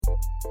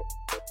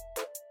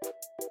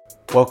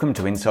Welcome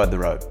to Inside the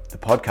Rope, the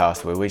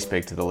podcast where we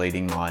speak to the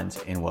leading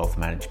minds in wealth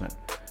management.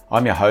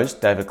 I'm your host,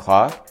 David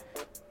Clark,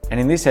 and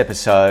in this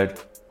episode,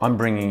 I'm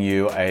bringing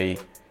you a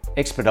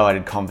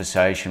expedited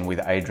conversation with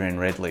Adrian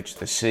Redlich,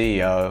 the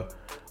CEO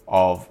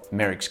of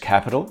Merricks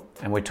Capital,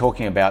 and we're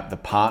talking about the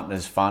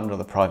Partners Fund or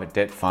the private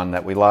debt fund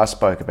that we last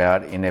spoke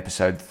about in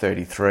episode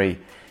 33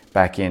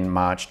 back in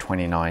March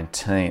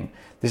 2019.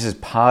 This is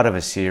part of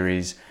a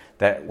series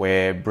that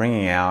we're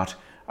bringing out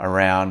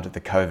around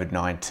the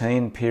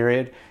COVID-19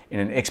 period in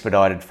an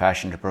expedited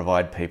fashion to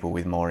provide people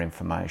with more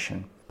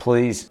information.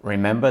 Please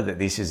remember that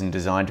this isn't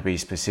designed to be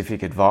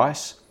specific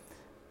advice,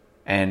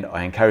 and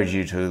I encourage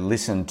you to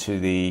listen to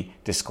the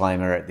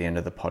disclaimer at the end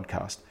of the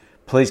podcast.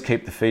 Please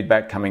keep the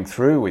feedback coming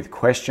through with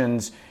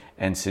questions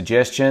and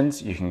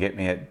suggestions. You can get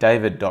me at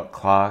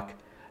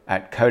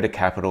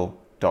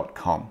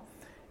david.clark@codacapital.com.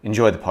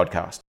 Enjoy the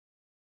podcast.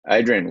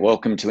 Adrian,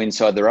 welcome to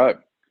Inside the Rope.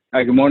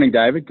 Hey, good morning,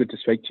 David. Good to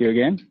speak to you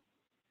again.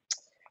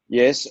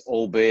 Yes,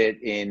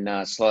 albeit in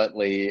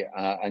slightly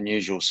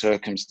unusual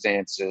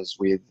circumstances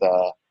with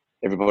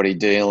everybody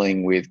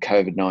dealing with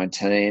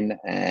COVID-19,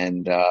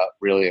 and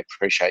really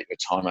appreciate your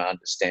time. I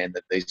understand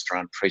that these are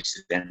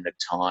unprecedented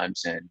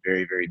times and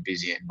very, very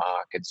busy in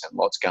markets and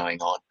lots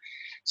going on.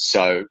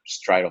 So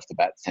straight off the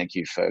bat, thank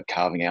you for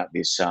carving out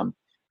this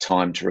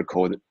time to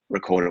record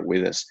it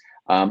with us.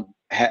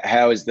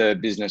 How is the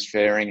business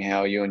faring?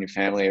 How are you and your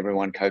family?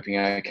 Everyone coping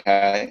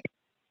okay?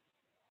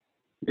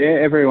 Yeah,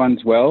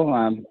 everyone's well.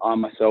 I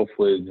myself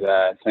was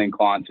seeing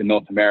clients in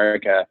North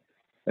America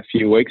a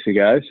few weeks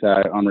ago,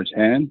 so on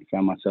return,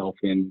 found myself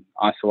in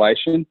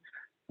isolation.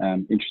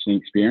 Interesting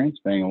experience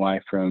being away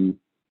from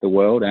the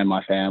world and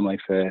my family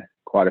for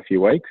quite a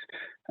few weeks.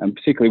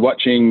 Particularly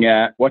watching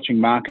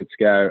markets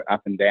go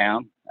up and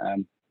down.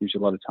 Gives you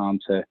a lot of time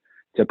to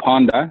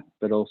ponder,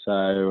 but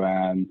also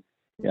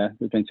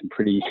there's been some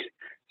pretty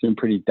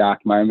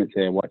dark moments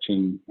there,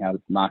 watching how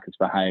the markets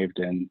behaved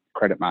and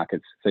credit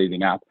markets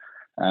seizing up.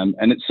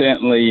 And it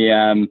certainly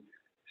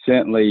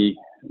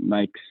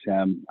makes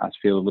us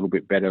feel a little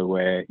bit better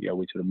where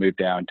we sort of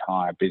moved our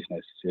entire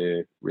business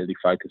to really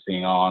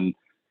focusing on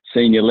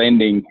senior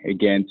lending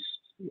against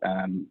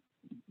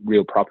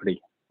real property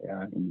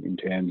in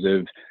terms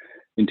of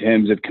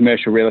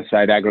commercial real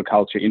estate,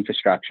 agriculture,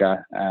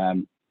 infrastructure.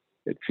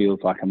 It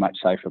feels like a much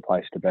safer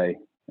place to be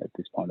at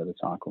this point of the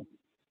cycle.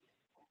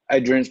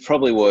 Adrian, it's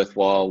probably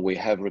worthwhile. We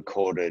have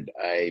recorded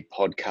a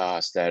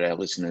podcast that our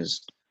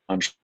listeners,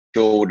 I'm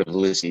sure, would have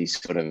listened to these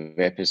sort of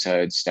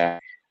episodes, but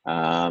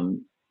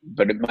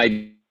it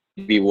may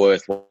be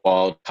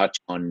worthwhile to touch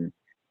on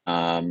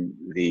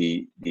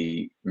the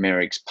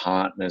Merricks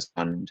Partners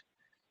Fund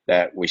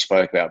that we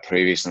spoke about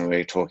previously and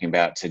we're talking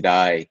about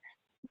today.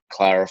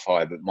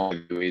 Clarify that my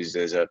view is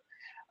there's a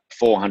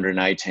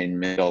 $418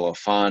 million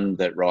fund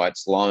that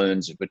writes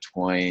loans of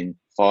between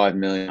 $5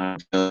 million.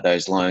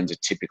 Those loans are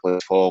typically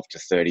 12 to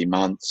 30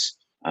 months.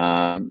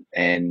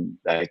 And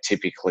they're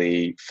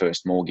typically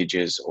first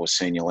mortgages or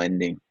senior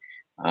lending.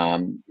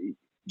 Do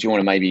you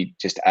want to maybe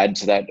just add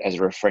to that as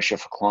a refresher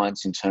for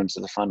clients in terms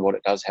of the fund, what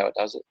it does, how it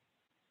does it?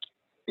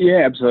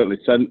 Yeah, absolutely.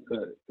 So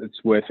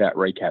it's worth that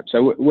recap.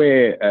 So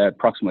we're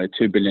approximately a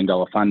 $2 billion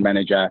fund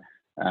manager.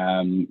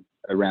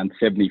 Around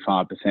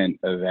 75%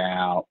 of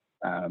our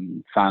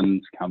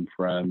funds come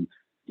from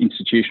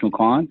institutional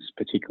clients,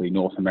 particularly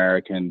North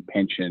American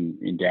pension,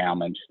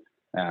 endowment,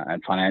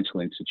 and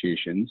financial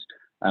institutions.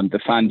 The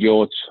fund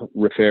you're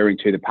referring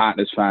to, the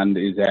Partners Fund,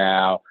 is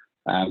our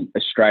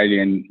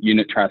Australian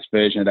unit trust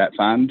version of that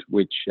fund,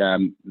 which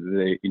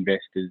the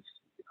investors,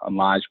 on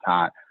large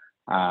part,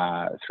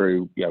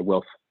 through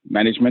wealth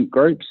management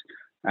groups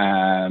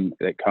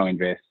that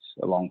co-invests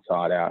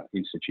alongside our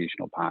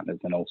institutional partners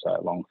and also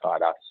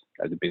alongside us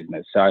as a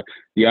business. So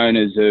the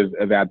owners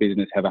of our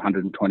business have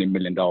 $120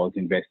 million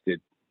invested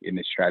in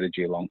this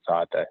strategy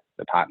alongside the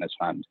Partners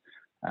Fund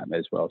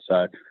as well.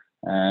 So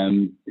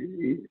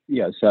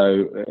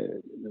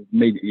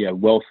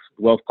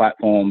wealth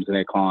platforms and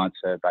their clients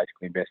are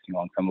basically investing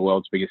on some of the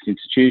world's biggest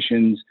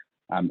institutions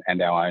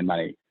and our own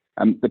money.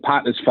 The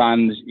Partners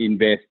Fund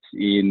invests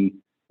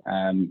in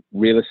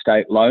real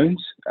estate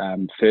loans,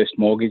 first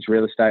mortgage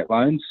real estate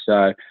loans.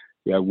 So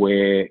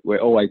we're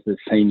always the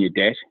senior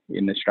debt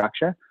in the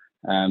structure.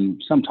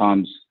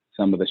 Sometimes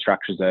some of the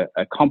structures are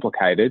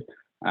complicated,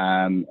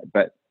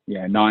 but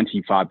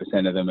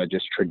 95% of them are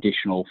just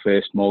traditional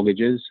first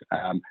mortgages.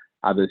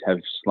 Others have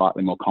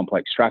slightly more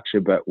complex structure,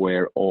 but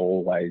we're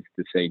always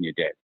the senior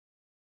debt,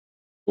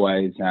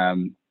 always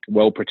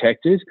well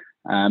protected.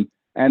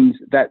 And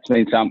that's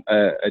been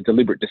a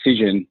deliberate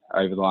decision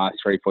over the last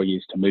 3-4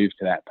 years to move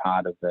to that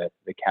part of the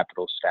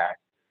capital stack,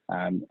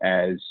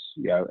 as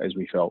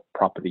we felt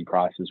property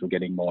prices were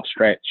getting more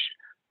stretched,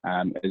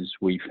 as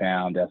we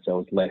found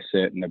ourselves less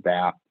certain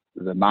about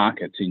the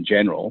markets in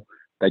general.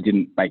 They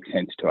didn't make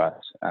sense to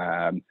us,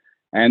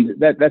 and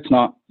that's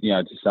not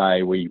to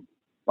say we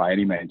by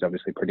any means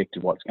obviously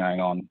predicted what's going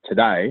on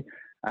today.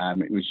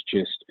 It was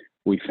just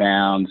we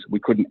found we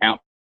couldn't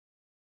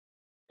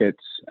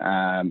markets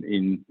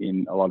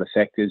in a lot of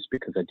sectors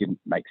because it didn't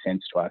make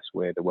sense to us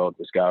where the world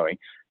was going,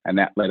 and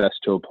that led us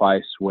to a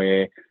place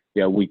where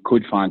we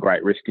could find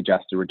great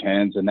risk-adjusted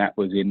returns, and that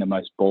was in the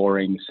most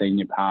boring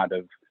senior part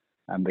of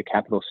the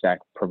capital stack,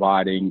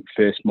 providing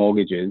first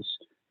mortgages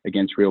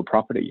against real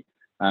property.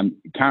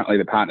 Currently,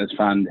 the Partners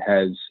Fund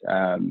has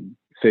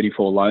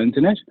 34 loans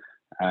in it.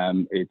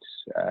 It's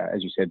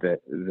as you said,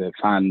 the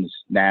fund's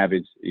NAV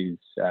is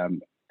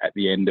at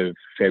the end of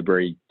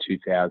February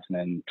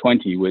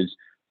 2020 was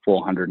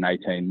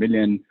 418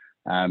 million.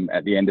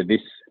 At the end of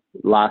this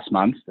last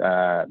month,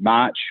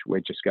 March,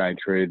 we're just going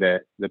through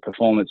the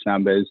performance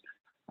numbers.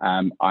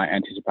 I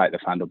anticipate the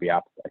fund will be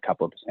up a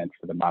couple of percent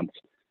for the month.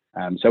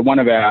 So one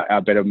of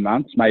our better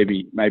months,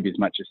 maybe as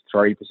much as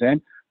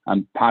 3%.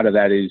 Part of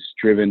that is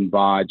driven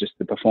by just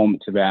the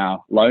performance of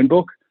our loan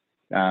book,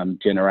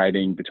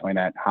 generating between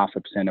that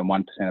 0.5% and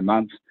 1% a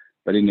month.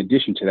 But in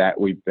addition to that,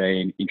 we've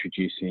been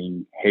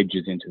introducing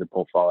hedges into the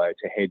portfolio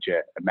to hedge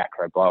a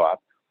macro blow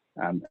up,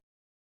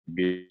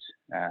 between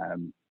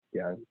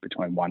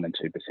 1% and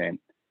 2%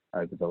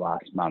 over the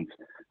last month,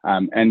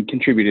 and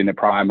contribute in the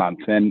prior month.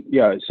 And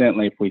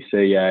certainly if we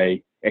see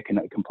a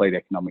complete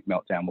economic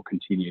meltdown, we'll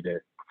continue to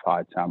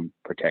provide some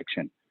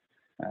protection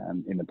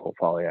in the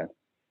portfolio.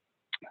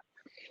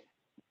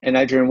 And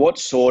Adrian, what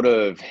sort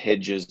of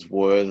hedges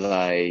were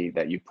they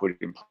that you put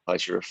in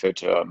place? You referred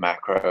to a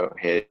macro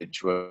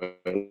hedge. Were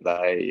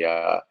they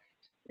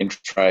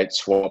interest rate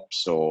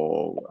swaps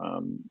or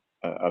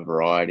a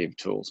variety of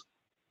tools?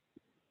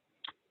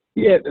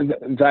 Yeah,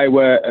 they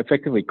were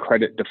effectively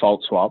credit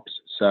default swaps.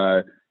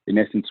 So in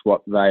essence,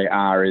 what they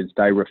are is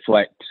they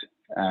reflect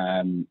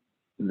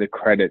the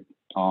credit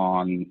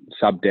on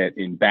sub-debt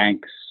in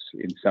banks,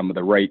 in some of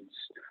the REITs,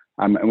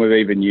 and we've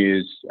even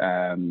used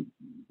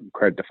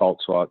credit default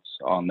swaps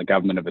on the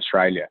Government of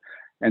Australia.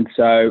 And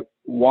so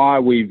why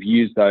we've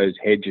used those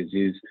hedges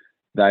is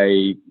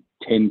they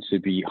tend to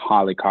be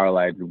highly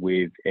correlated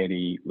with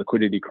any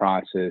liquidity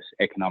crisis,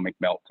 economic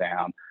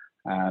meltdown.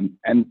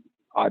 And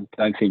I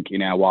don't think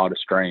in our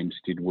wildest dreams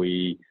did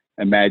we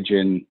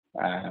imagine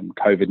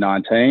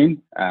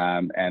COVID-19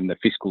 and the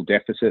fiscal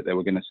deficit that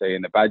we're going to see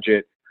in the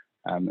budget,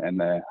 and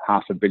the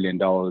 $500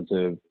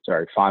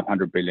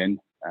 billion.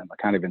 I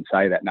can't even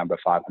say that number,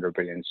 500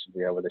 billion,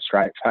 with a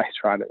straight face,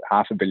 right?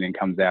 $500 billion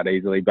comes out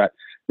easily, but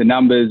the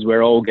numbers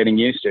we're all getting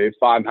used to,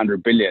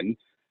 500 billion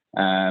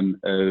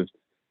of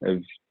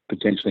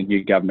potentially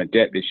new government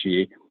debt this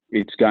year,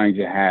 it's going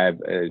to have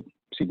a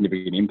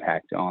significant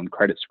impact on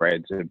credit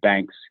spreads of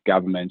banks,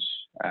 governments,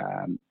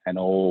 and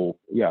all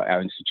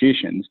our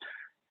institutions.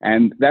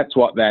 And that's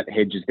what that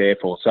hedge is there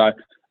for. So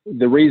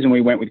the reason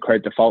we went with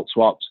credit default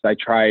swaps, they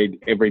trade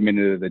every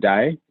minute of the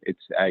day.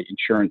 It's an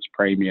insurance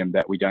premium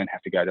that we don't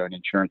have to go to an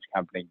insurance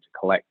company to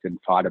collect and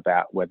fight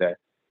about whether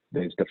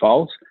there's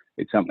defaults.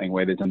 It's something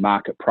where there's a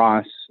market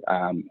price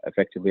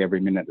effectively every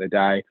minute of the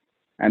day,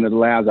 and it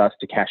allows us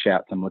to cash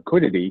out some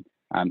liquidity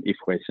if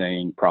we're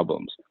seeing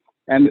problems.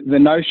 And the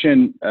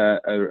notion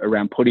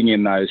around putting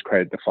in those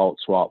credit default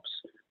swaps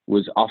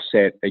was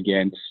offset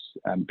against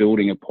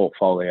building a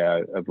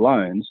portfolio of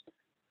loans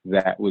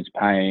that was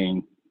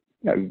paying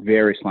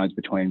various loans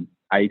between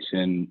 8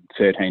 and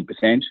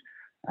 13%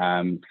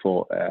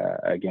 for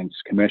against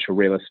commercial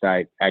real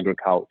estate,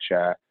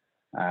 agriculture,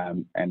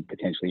 and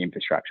potentially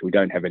infrastructure. We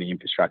don't have any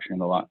infrastructure in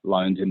the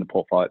loans in the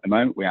portfolio at the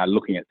moment. We are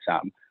looking at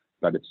some,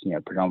 but it's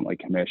predominantly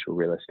commercial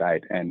real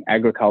estate and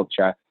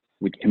agriculture,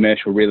 with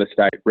commercial real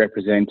estate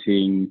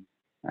representing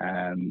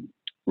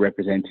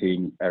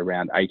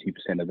around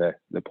 80% of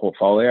the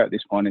portfolio at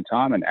this point in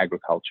time, and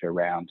agriculture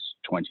around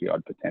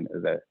 20-odd%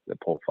 of the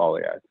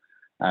portfolio.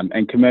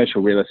 And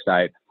commercial real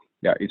estate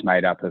is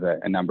made up of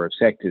a number of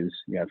sectors.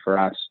 For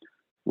us,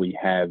 we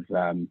have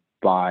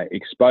by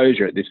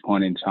exposure at this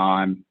point in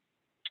time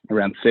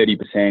around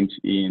 30%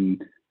 in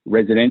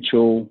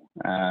residential,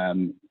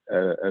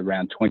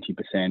 around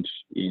 20%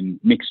 in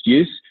mixed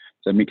use.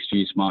 So mixed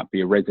use might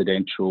be a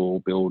residential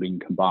building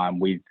combined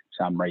with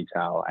some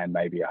retail and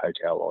maybe a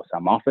hotel or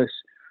some office.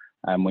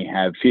 We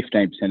have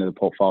 15% of the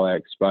portfolio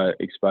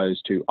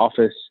exposed to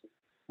office.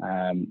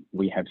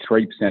 We have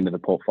 3% of the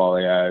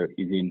portfolio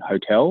is in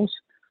hotels,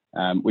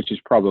 which is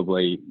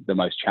probably the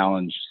most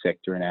challenged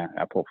sector in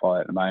our portfolio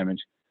at the moment.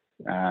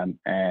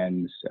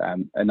 And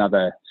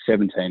another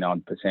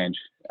 17-odd%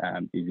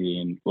 is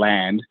in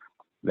land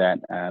that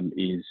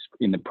is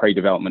in the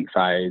pre-development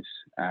phase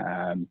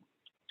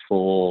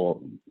for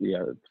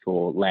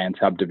land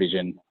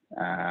subdivision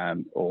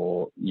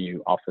or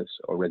new office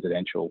or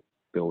residential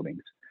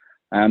buildings.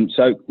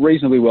 So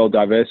reasonably well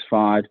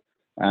diversified.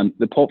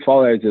 The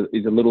portfolio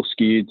is a little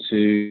skewed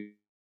to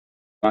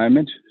the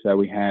moment. So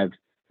we have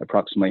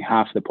approximately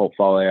half the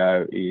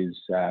portfolio is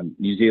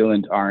New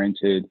Zealand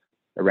oriented,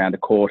 around a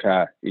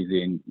quarter is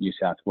in New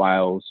South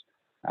Wales.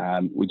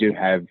 We do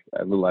have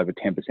a little over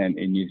 10%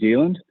 in New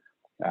Zealand,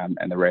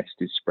 and the rest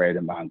is spread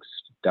amongst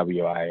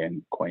WA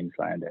and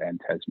Queensland and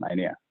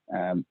Tasmania.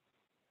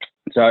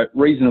 So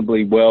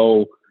reasonably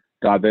well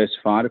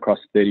diversified across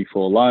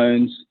 34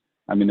 loans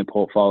in the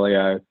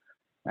portfolio,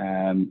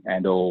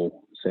 and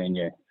all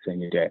senior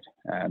debt.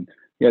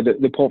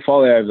 The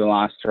portfolio over the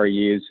last 3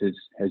 years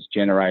has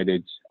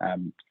generated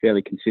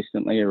fairly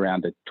consistently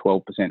around a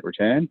 12%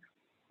 return.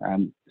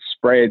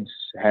 Spreads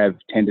have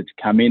tended to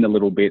come in a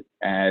little bit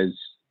as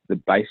the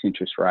base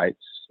interest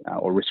rates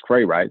or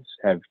risk-free rates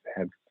have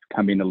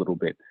come in a little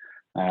bit.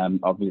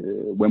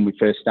 When we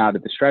first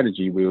started the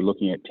strategy, we were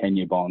looking at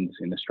 10-year bonds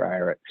in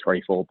Australia at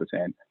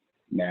 3-4%.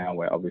 Now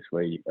we're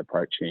obviously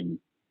approaching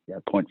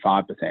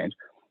 0.5%.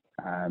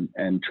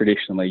 And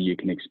traditionally, you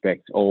can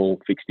expect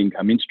all fixed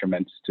income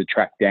instruments to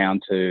track down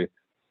to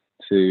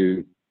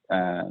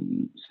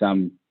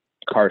some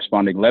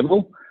corresponding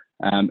level.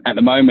 At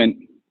the moment,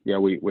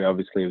 we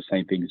obviously have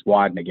seen things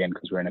widen again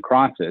because we're in a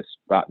crisis,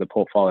 but the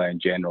portfolio in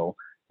general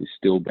has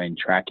still been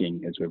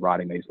tracking as we're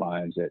writing these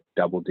loans at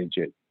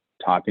double-digit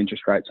type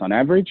interest rates on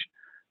average,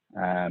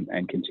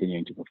 and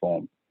continuing to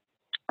perform.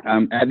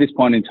 At this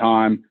point in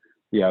time,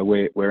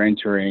 we're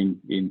entering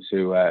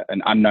into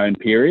an unknown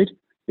period.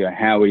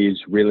 How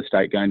is real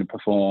estate going to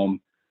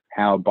perform?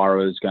 How are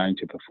borrowers going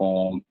to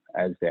perform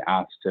as they're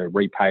asked to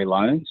repay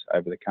loans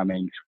over the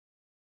coming?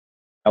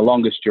 Our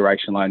longest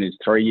duration loan is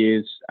 3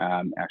 years.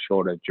 Our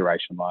shorter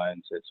duration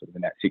loans are sort of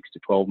in that 6 to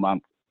 12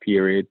 month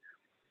period.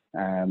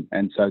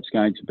 And so it's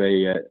going to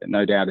be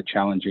no doubt a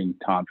challenging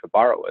time for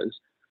borrowers.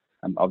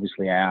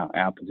 Obviously,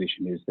 our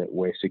position is that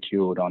we're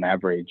secured on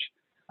average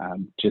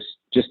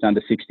just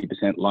under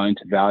 60% loan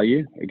to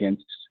value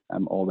against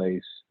all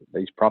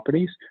these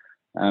properties.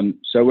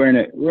 So we're in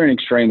an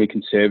extremely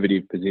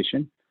conservative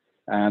position.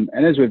 And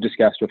as we've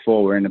discussed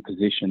before, we're in a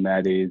position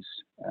that is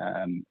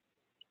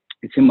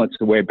it's similar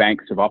to where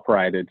banks have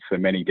operated for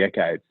many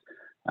decades.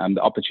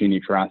 The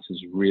opportunity for us has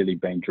really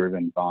been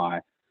driven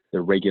by the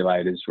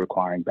regulators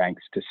requiring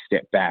banks to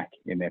step back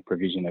in their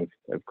provision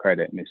of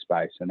credit in this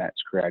space, and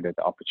that's created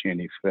the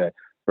opportunity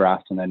for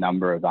us and a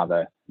number of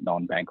other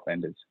non-bank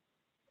lenders.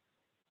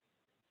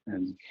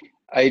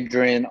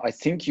 Adrian, I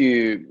think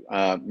you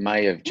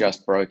may have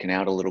just broken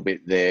out a little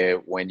bit there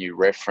when you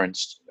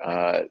referenced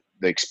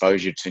the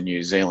exposure to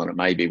New Zealand. It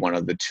may be one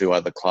of the two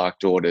other Clark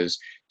daughters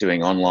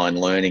doing online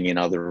learning in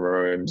other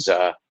rooms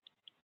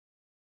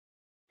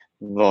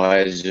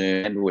via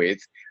Zoom with.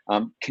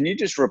 Can you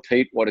just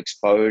repeat what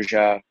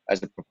exposure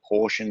as a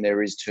proportion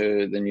there is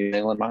to the New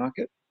Zealand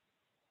market?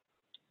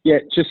 Yeah,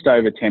 just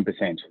over 10%.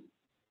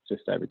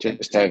 Just over 10%.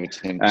 Just over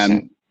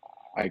 10%.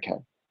 Okay.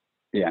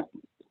 Yeah.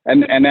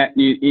 And that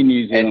in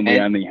New Zealand, we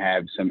only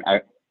have some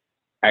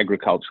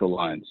agricultural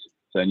loans.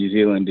 So New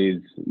Zealand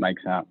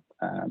makes up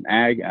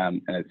ag,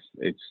 and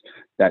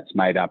that's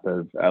made up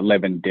of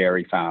 11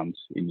 dairy farms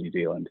in New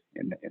Zealand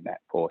in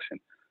that portion.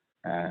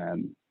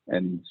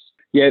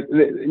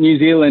 New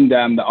Zealand,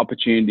 the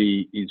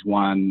opportunity is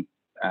one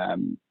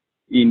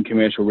in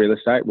commercial real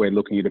estate. We're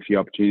looking at a few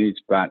opportunities,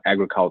 but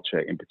agriculture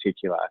in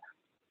particular,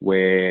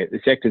 where the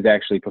sector is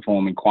actually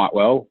performing quite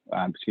well,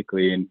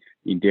 particularly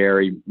in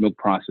dairy. Milk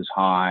prices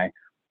high.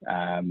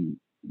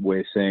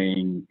 We're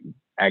seeing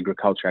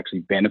agriculture actually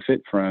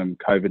benefit from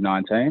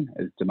COVID-19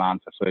 as demand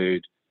for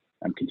food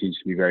continues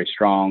to be very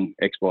strong.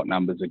 Export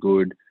numbers are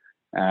good.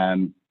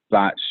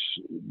 But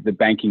the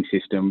banking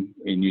system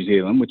in New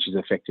Zealand, which is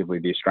effectively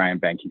the Australian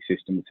banking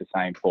system, it's the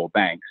same for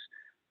banks,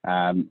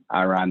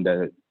 are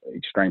under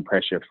extreme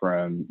pressure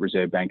from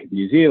Reserve Bank of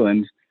New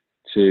Zealand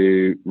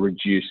to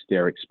reduce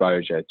their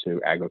exposure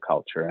to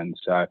agriculture. And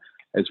so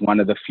as one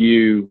of the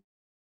few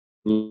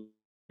who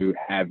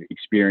have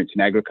experience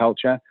in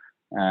agriculture,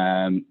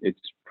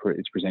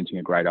 it's presenting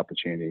a great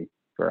opportunity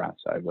for us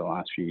over the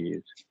last few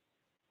years.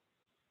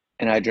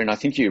 And Adrian, I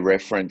think you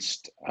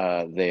referenced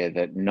there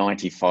that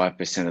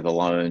 95% of the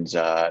loans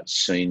are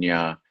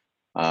senior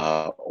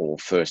or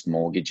first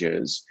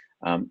mortgages.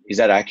 Is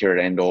that accurate,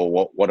 and or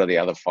what are the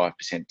other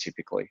 5%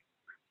 typically?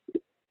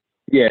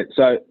 Yeah,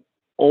 so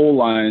all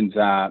loans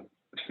are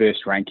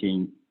first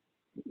ranking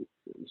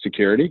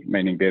security,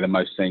 meaning they're the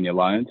most senior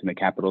loans in the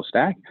capital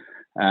stack.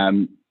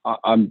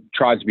 I'm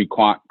trying to be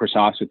quite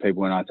precise with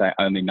people when I say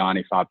only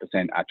 95%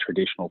 are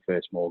traditional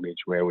first mortgage,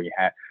 where we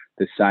have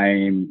the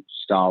same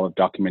style of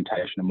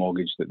documentation and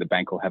mortgage that the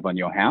bank will have on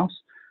your house.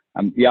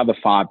 The other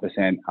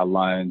 5% are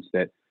loans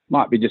that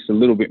might be just a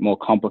little bit more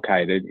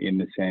complicated in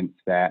the sense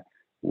that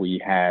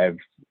we have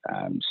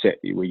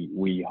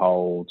we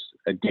hold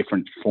a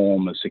different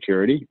form of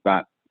security,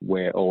 but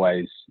we're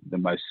always the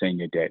most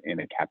senior debt in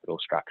a capital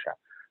structure.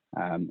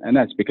 And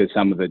that's because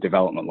some of the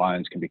development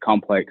loans can be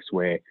complex,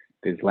 where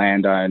there's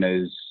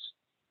landowners,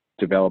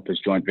 developers,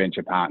 joint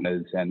venture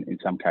partners, and in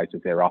some cases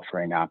they're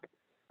offering up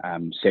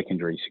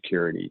secondary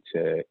security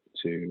to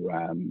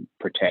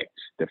protect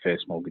the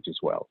first mortgage as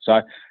well.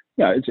 So,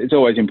 it's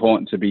always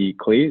important to be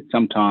clear.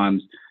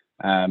 Sometimes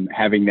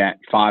having that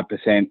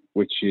 5%,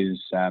 which is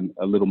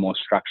a little more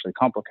structurally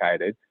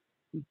complicated,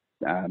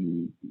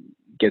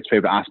 gets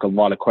people to ask a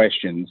lot of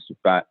questions,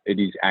 but it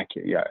is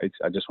accurate.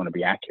 I just want to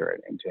be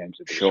accurate in terms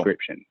of the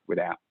description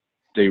without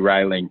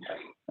derailing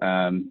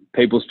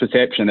people's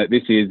perception that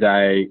this is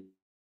a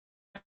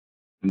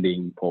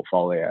lending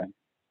portfolio.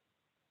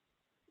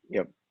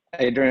 Yep.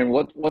 Adrian,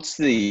 what's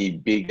the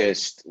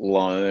biggest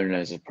loan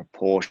as a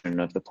proportion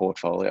of the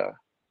portfolio?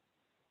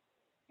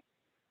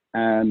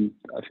 I think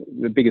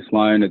the biggest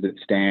loan as it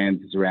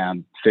stands is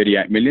around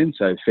 38 million.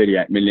 So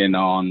 38 million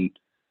on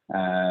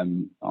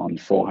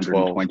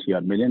 420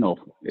 odd million, or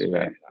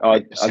yeah,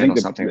 I think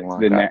something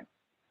like that.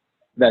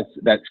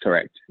 That's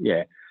correct.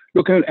 Yeah.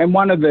 Look, and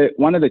one of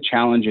the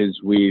challenges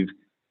with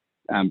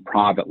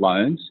private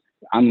loans,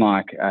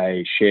 unlike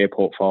a share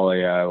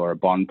portfolio or a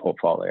bond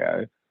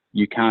portfolio,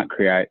 you can't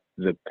create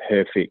the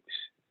perfect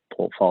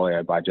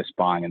portfolio by just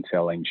buying and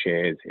selling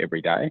shares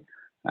every day.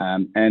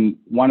 And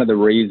one of the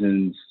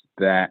reasons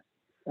that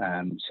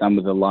some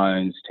of the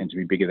loans tend to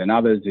be bigger than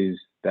others is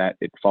that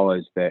it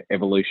follows the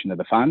evolution of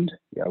the fund.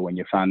 You know, when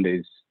your fund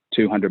is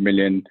 200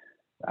 million,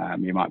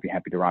 you might be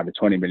happy to write a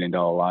 $20 million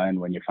loan.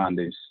 When your fund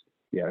is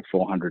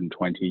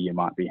 420, you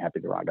might be happy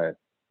to write a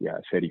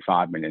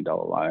 $35 million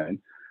loan.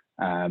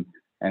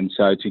 And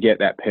so to get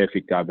that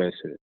perfect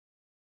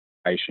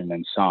diversification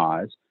and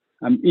size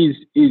is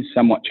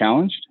somewhat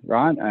challenged,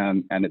 right?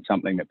 And it's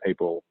something that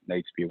people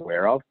need to be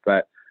aware of.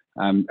 But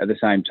at the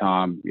same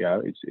time,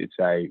 it's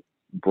a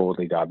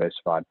broadly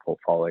diversified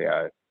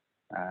portfolio.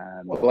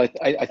 Well,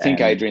 I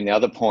think, Adrian, the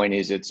other point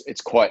is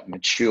it's quite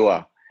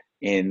mature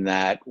in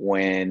that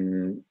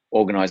when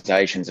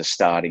organisations are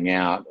starting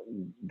out,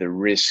 the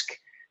risk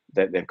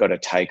that they've got to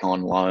take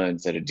on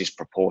loans that are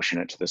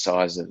disproportionate to the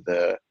size of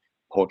the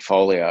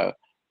portfolio.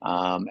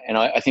 And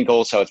I think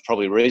also it's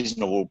probably a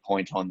reasonable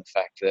point on the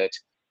fact that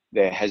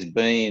there has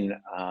been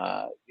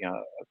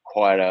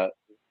quite a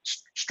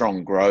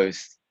strong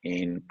growth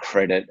in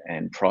credit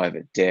and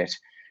private debt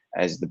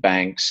as the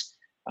banks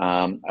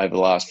over the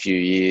last few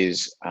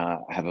years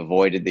have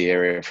avoided the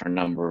area for a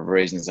number of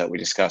reasons that we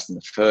discussed in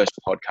the first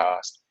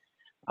podcast.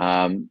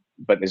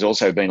 But there's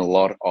also been a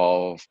lot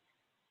of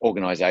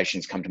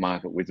organisations come to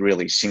market with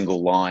really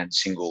single line,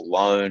 single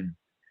loan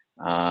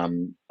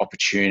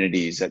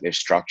opportunities that they've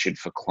structured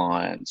for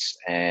clients.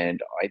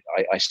 And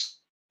I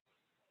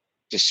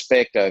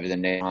suspect over the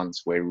next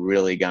months, we're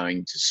really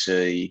going to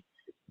see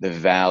the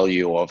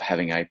value of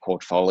having a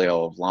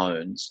portfolio of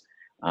loans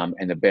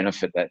and the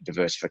benefit that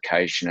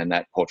diversification and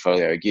that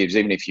portfolio gives,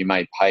 even if you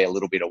may pay a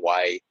little bit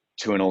away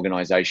to an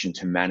organisation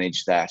to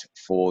manage that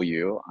for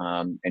you.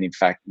 And in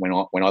fact, when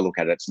I look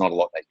at it, it's not a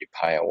lot that you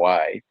pay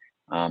away,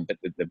 but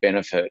the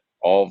benefit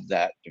of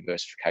that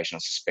diversification, I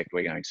suspect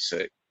we're going to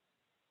see.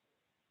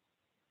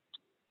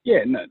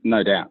 Yeah,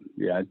 no doubt.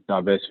 Yeah,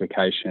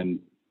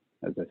 diversification,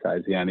 as I say,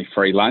 is the only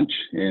free lunch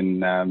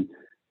in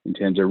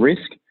terms of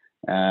risk.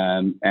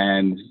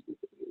 And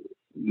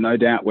no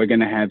doubt we're going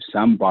to have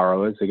some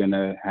borrowers are going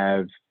to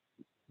have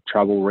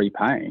trouble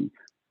repaying,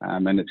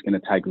 and it's going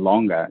to take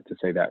longer to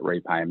see that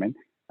repayment.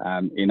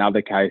 In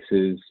other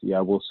cases,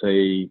 we'll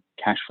see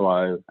cash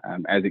flow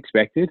as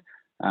expected,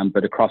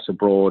 but across a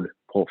broad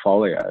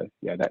portfolio,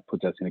 that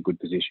puts us in a good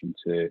position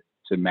to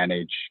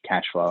manage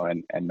cash flow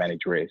and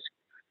manage risk.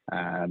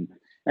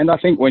 And I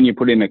think when you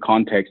put in the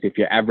context, if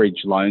your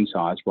average loan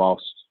size,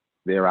 whilst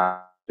there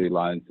are two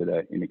loans that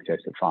are in excess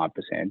of 5%,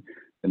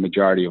 the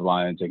majority of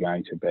loans are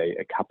going to be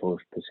a couple of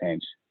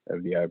percent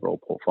of the overall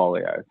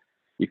portfolio.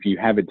 If you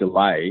have a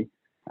delay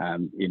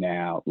in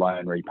our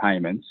loan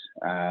repayments,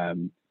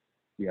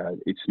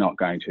 it's not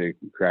going to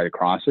create a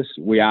crisis.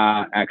 We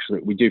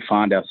do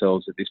find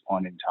ourselves at this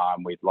point in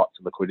time with lots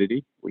of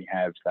liquidity. We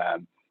have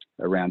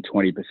around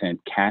 20%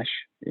 cash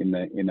in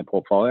the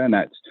portfolio, and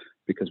that's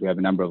because we have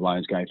a number of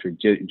loans going through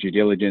due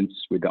diligence.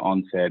 With the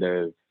onset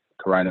of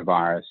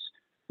coronavirus,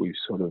 we've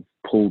sort of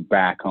pulled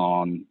back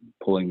on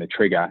pulling the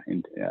trigger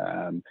in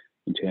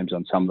terms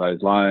on some of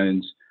those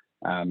loans,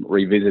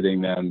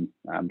 revisiting them,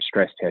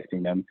 stress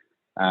testing them.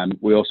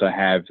 We also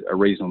have a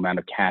reasonable amount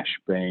of cash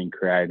being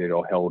created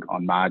or held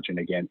on margin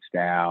against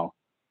our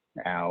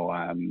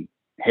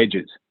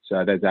hedges.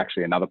 So there's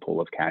actually another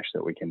pool of cash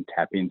that we can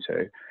tap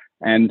into.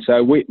 And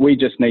so we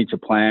just need to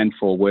plan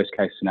for worst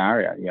case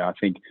scenario. I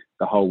think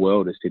the whole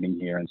world is sitting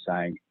here and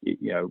saying,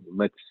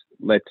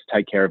 let's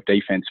take care of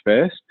defense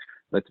first.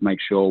 Let's make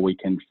sure we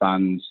can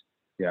fund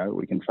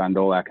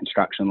all our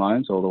construction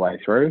loans all the way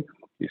through.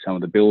 If some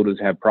of the builders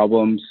have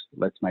problems,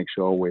 let's make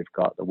sure we've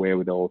got the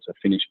wherewithal to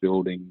finish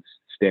buildings,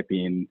 step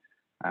in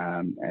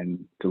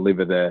and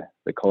deliver the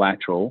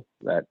collateral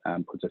that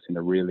puts us in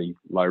a really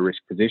low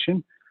risk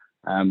position.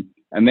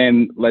 And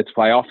then let's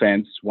play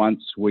offense.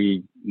 Once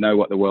we know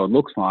what the world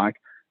looks like,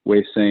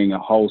 we're seeing a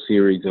whole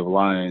series of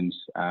loans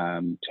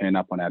turn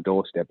up on our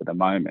doorstep at the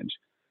moment.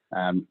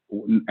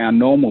 Our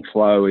normal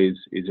flow is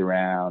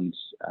around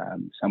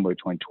somewhere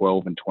between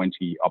 12 and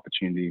 20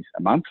 opportunities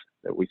a month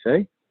that we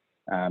see.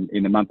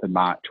 In the month of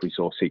March, we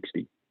saw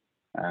 60.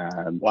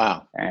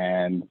 Wow.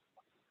 And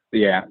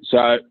yeah,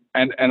 so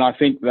and I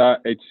think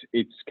that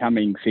it's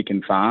coming thick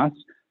and fast.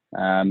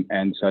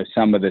 And so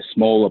some of the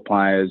smaller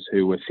players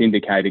who were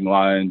syndicating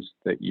loans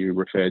that you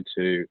referred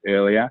to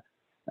earlier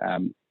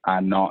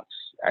are not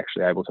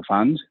actually able to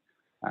fund.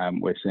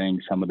 We're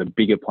seeing some of the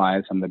bigger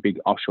players, some of the big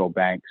offshore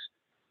banks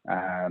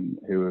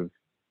who have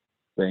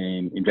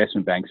been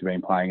investment banks have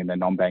been playing in the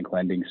non-bank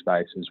lending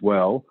space as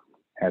well,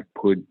 have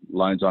put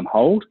loans on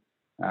hold.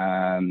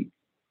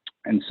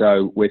 And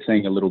so we're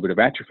seeing a little bit of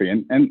atrophy,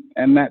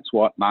 and that's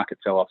what market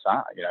sell-offs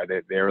are. You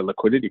know, they're a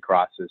liquidity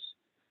crisis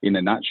in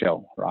a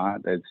nutshell,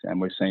 right?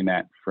 And we've seen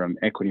that from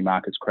equity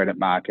markets, credit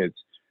markets.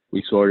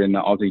 We saw it in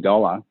the Aussie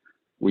dollar.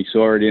 We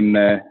saw it in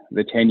the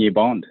 10-year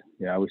bond.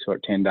 You know, we saw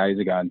it 10 days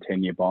ago in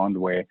 10-year bond,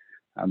 where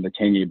the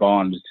 10-year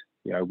bond,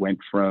 you know, went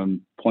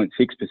from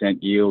 0.6%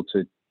 yield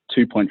to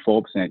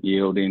 2.4%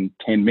 yield in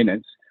 10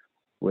 minutes,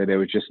 where there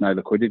was just no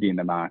liquidity in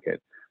the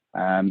market.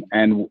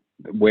 And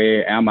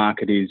where our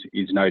market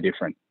is no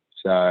different.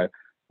 So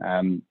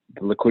the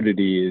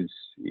liquidity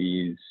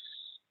is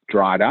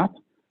dried up.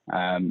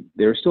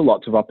 There are still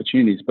lots of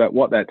opportunities, but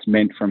what that's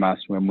meant from us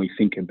when we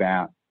think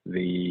about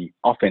the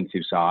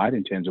offensive side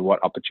in terms of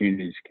what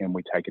opportunities can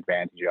we take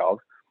advantage of,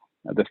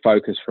 the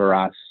focus for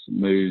us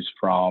moves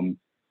from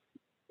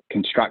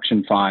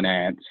construction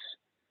finance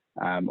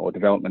or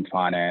development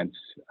finance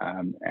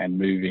and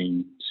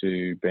moving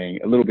to being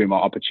a little bit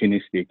more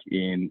opportunistic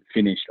in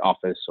finished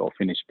office or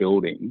finished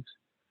buildings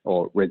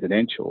or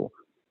residential,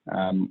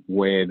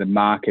 where the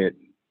market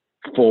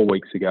 4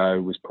 weeks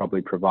ago was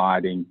probably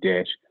providing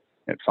debt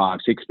at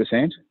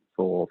 5-6%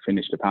 for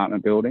finished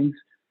apartment buildings.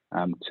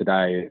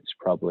 Today it's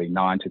probably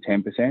 9 to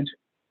 10%.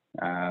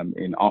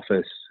 In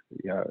office,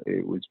 you know,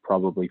 it was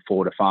probably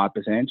 4 to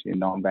 5% in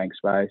non-bank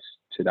space.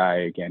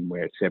 Today, again,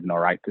 we're at 7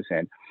 or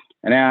 8%.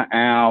 And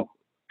our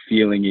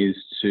feeling is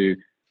to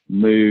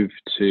move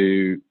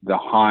to the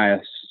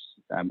highest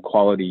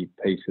quality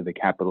piece of the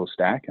capital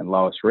stack and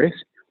lowest risk.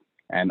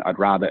 And I'd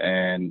rather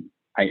earn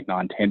 8,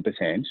 9,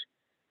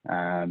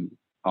 10%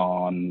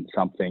 on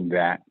something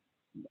that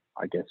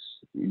I guess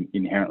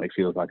inherently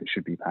feels like it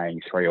should be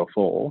paying 3 or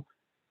 4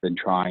 than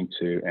trying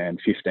to earn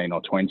 15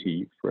 or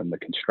 20 from the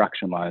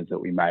construction loans that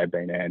we may have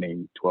been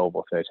earning 12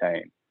 or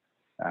 13.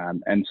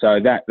 And so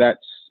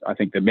that's, I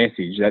think, the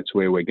message. That's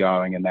where we're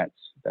going, and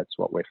that's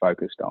what we're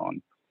focused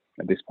on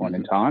at this point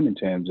in time in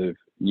terms of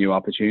new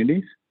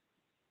opportunities.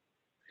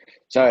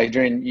 So,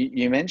 Adrian,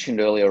 you mentioned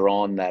earlier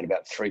on that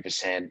about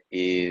 3%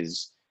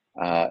 is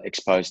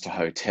exposed to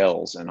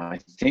hotels, and I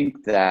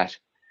think that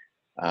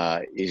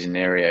is an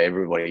area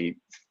everybody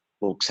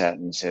looks at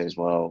and says,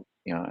 well,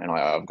 you know, and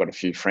I've got a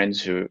few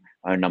friends who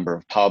own a number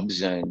of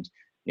pubs, and,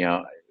 you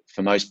know,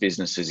 for most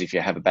businesses, if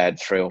you have a bad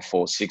 3 or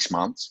 4, 6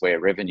 months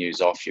where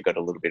revenue's off, you've got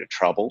a little bit of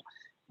trouble.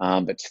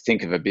 But to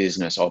think of a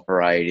business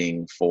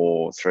operating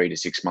for 3 to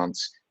 6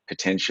 months,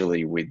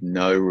 potentially with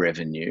no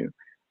revenue,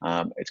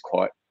 it's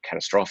quite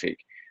catastrophic.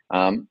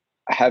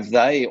 Have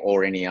they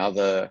or any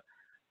other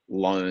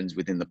loans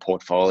within the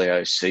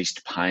portfolio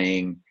ceased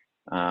paying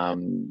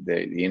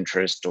the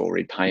interest or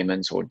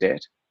repayments or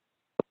debt?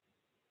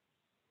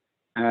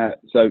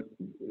 So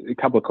a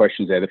couple of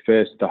questions there. The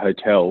first, the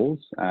hotels.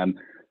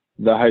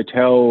 The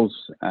hotels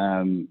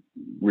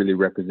really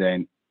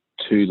represent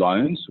 2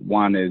 loans.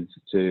 One is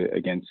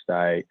against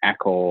a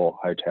Accor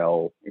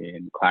hotel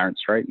in Clarence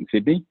Street in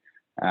Sydney.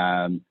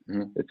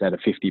 It's at a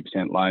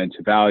 50% loan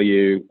to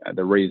value.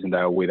 The reason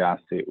they were with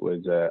us, it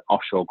was an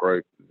offshore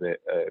group,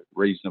 a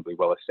reasonably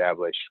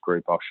well-established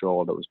group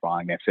offshore that was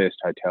buying their first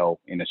hotel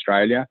in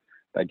Australia.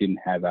 They didn't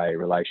have a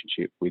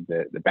relationship with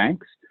the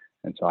banks.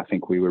 And so I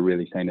think we were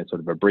really seen as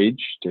sort of a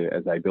bridge to,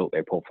 as they built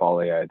their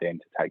portfolio, then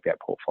to take that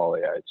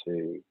portfolio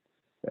to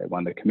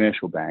one of the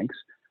commercial banks.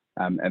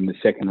 And the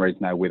second reason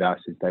they were with us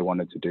is they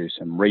wanted to do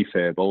some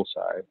refurb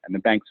also. And the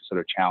banks are sort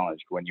of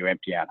challenged when you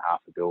empty out half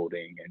a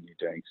building and you're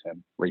doing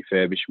some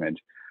refurbishment.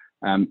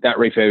 That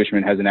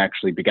refurbishment hasn't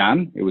actually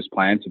begun. It was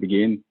planned to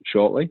begin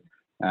shortly.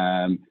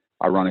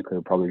 Ironically,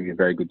 it'll probably be a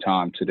very good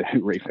time to do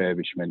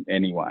refurbishment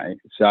anyway.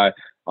 So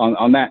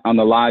on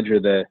the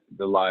larger the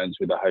loans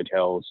with the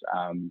hotels,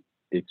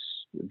 it's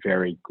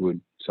very good,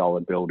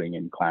 solid building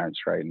in Clarence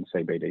Street in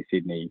CBD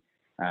Sydney.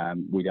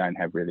 We don't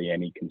have really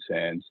any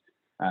concerns.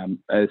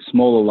 A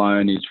smaller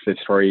loan is for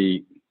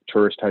 3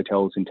 tourist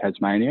hotels in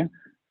Tasmania.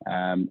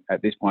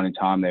 At this point in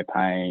time, they're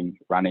paying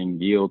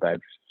running yield. They've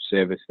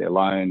serviced their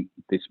loan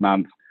this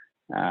month.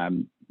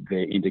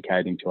 They're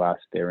indicating to us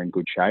they're in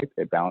good shape.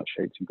 Their balance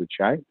sheet's in good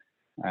shape.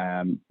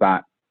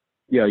 But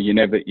you know, you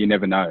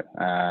never know.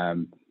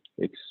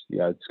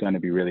 It's going to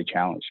be really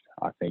challenged.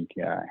 I think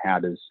how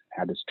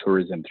does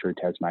tourism through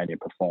Tasmania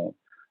perform?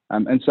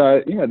 And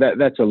so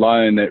that's a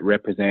loan that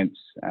represents,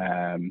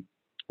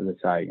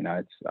 let's say,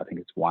 I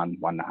think it's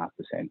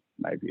 1.5%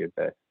 maybe of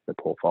the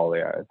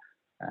portfolio.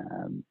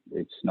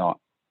 It's not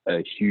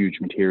a huge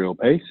material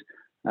piece.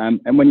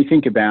 And when you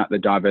think about the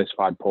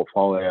diversified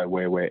portfolio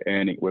where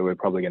we're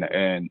probably going to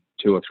earn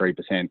 2 or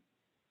 3%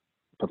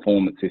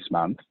 performance this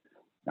month,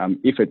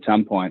 if at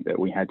some point that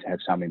we had to have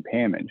some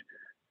impairment,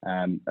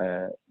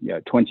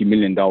 $20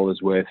 million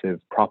worth of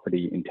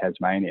property in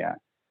Tasmania,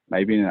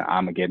 maybe in an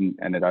Armageddon,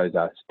 and it owes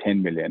us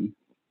 10 million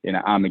in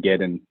an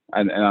Armageddon,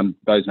 and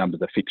those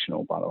numbers are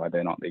fictional, by the way,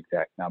 they're not the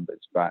exact numbers,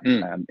 but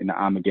in an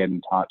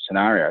Armageddon type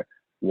scenario,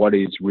 what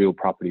is real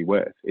property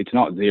worth? It's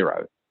not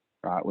zero,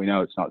 right? We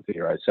know it's not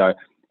zero. So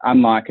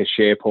unlike a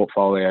share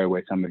portfolio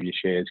where some of your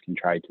shares can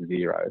trade to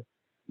zero,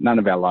 none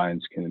of our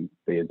loans can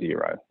be a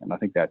zero. And I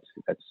think that's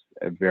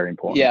a very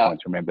important point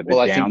to remember. The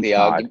Well, I downside think the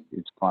argument,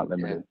 is quite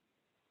limited.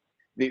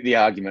 The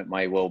argument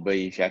may well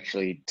be if you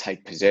actually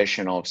take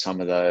possession of some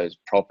of those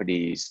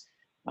properties,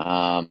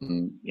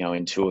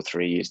 in 2 or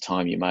 3 years'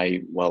 time, you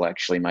may well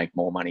actually make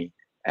more money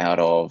out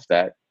of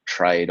that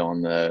trade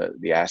on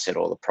the asset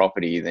or the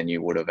property than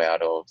you would have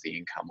out of the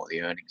income or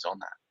the earnings on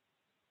that.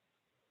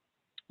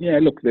 Yeah,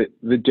 look,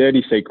 the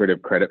dirty secret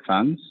of credit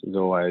funds is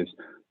always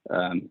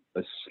a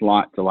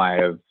slight delay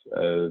of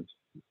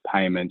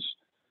payments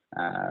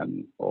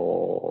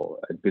or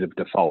a bit of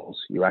defaults.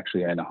 You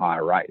actually earn a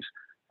higher rate.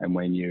 And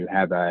when you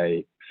have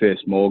a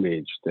first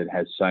mortgage that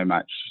has so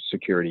much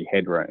security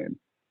headroom,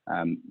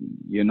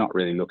 you're not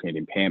really looking at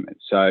impairment.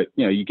 So,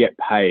 you get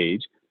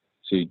paid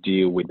to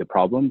deal with the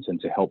problems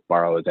and to help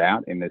borrowers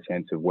out in the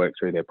sense of work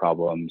through their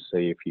problems,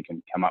 see if you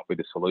can come up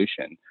with a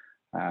solution.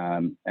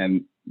 That's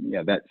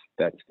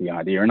the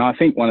idea. And I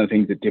think one of the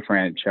things that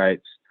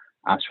differentiates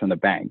us from the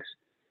banks,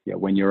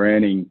 when you're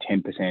earning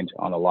 10%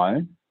 on a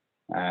loan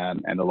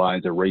and the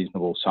loans are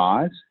reasonable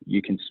size,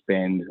 you can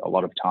spend a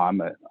lot of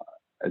time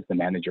as the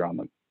manager on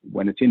them.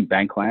 When it's in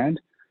bank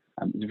land,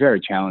 it's very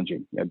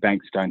challenging.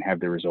 Banks don't have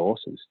the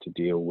resources to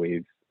deal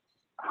with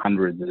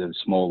hundreds of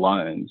small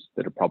loans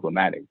that are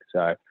problematic.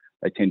 So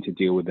they tend to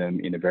deal with them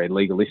in a very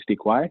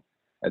legalistic way,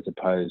 as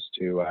opposed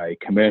to a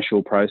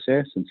commercial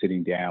process and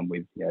sitting down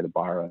with the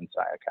borrower and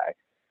say, okay,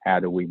 how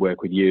do we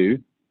work with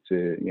you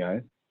to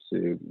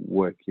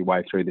work your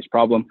way through this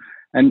problem?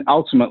 And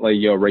ultimately,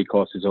 your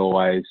recourse is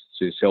always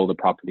to sell the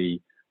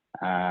property,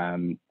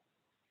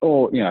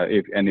 or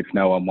if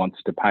no one wants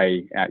to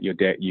pay out your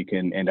debt, you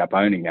can end up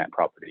owning that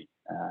property.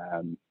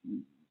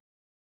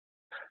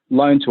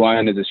 Loan to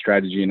own as a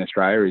strategy in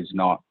Australia is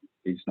not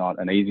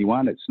an easy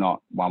one. It's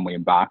not one we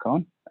embark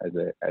on as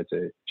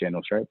a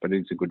general strategy, but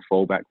it's a good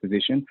fallback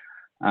position.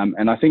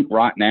 And I think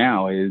right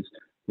now is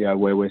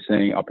where we're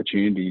seeing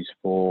opportunities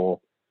for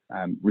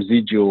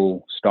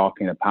residual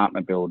stock in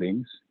apartment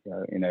buildings.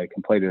 In a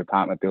completed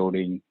apartment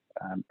building,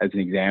 as an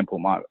example,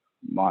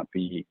 might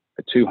be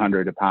a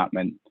 200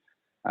 apartment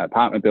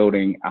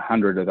building.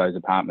 100 of those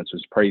apartments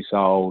was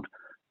pre-sold,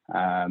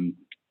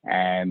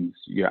 and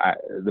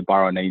the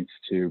borrower needs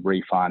to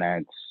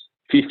refinance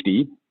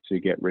 50 to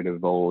get rid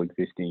of all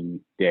existing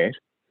debt.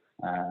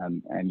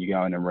 And you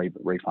go in and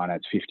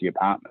refinance 50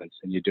 apartments,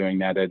 and you're doing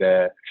that at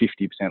a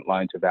 50%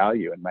 loan to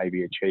value and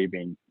maybe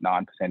achieving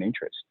 9%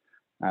 interest.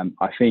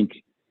 I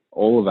think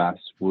all of us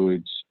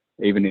would,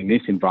 even in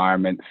this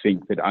environment,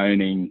 think that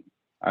owning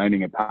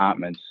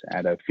apartments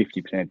at a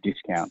 50%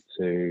 discount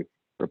to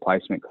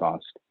replacement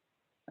cost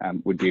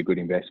would be a good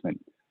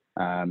investment.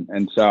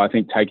 And so I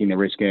think taking the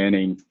risk,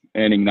 earning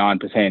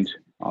 9%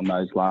 on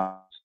those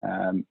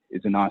loans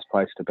is a nice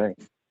place to be.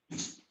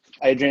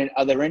 Adrian,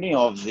 are there any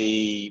of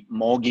the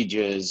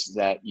mortgages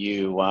that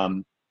you,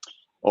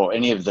 or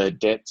any of the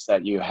debts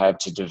that you have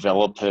to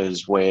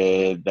developers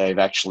where they've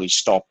actually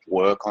stopped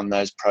work on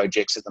those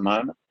projects at the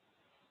moment?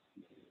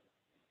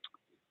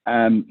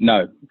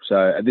 No.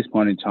 So at this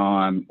point in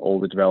time, all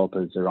the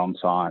developers are on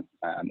site,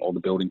 all the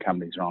building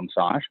companies are on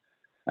site.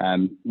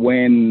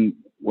 When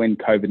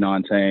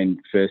COVID-19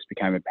 first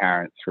became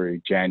apparent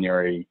through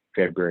January,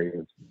 February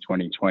of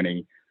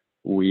 2020,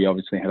 we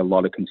obviously had a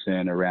lot of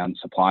concern around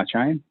supply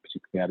chain,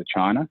 particularly out of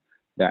China.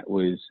 That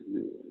was,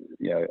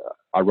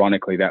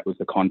 ironically, that was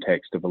the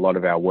context of a lot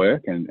of our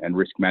work and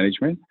risk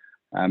management.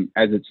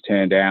 As it's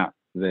turned out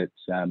that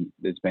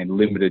there's been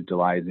limited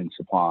delays in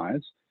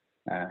supplies,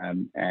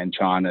 and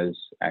China's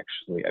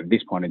actually, at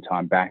this point in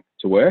time, back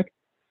to work.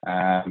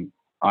 I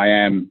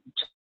am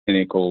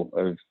cynical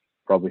of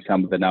probably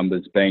some of the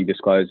numbers being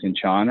disclosed in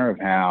China of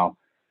how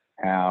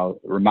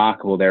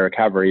remarkable their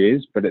recovery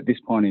is, but at this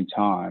point in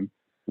time,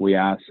 we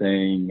are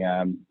seeing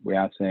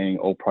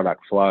all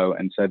product flow,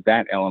 and so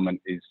that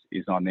element is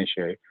not an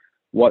issue.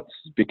 What's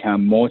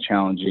become more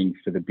challenging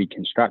for the big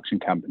construction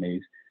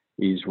companies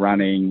is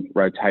running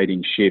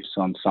rotating shifts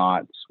on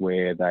sites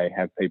where they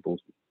have people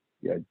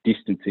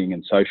distancing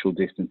and social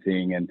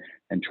distancing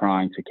and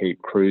trying to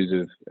keep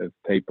crews of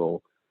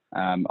people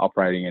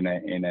operating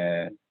in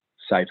a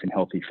safe and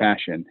healthy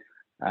fashion.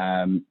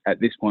 At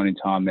this point in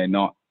time, they're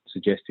not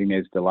suggesting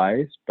there's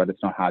delays, but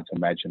it's not hard to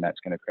imagine that's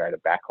going to create a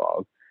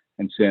backlog.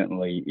 And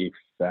certainly if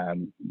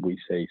we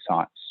see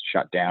sites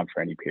shut down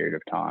for any period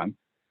of time,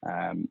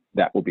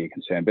 that will be a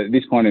concern. But at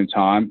this point in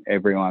time,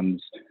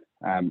 everyone's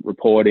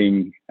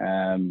reporting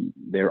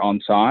they're on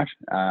site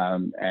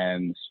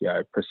and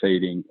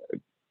proceeding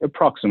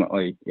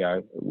approximately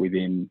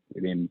within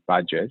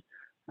budget.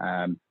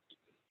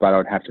 But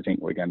I'd have to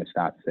think we're going to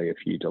start to see a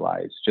few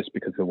delays just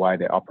because of the way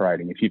they're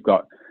operating. If you've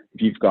got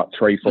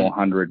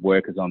 300-400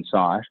 workers on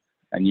site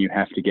and you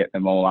have to get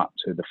them all up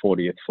to the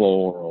 40th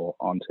floor or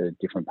onto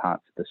different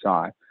parts of the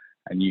site,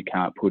 and you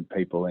can't put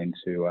people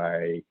into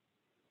a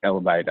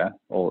elevator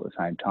all at the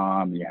same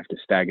time, you have to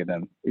stagger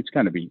them, it's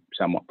going to be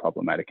somewhat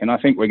problematic. And I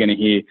think we're going to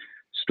hear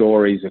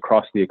stories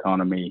across the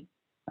economy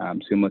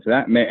similar to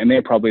that. And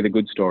they're probably the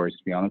good stories,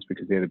 to be honest,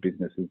 because they're the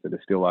businesses that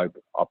are still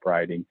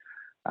operating.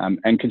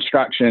 And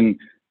construction,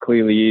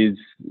 clearly is,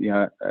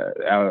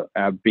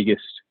 our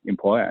biggest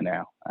employer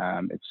now.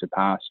 It's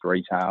surpassed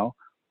retail.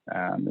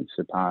 It's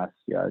surpassed,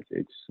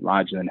 it's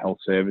larger than health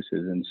services,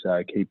 and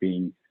so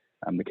keeping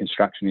the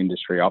construction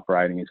industry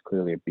operating is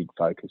clearly a big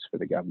focus for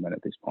the government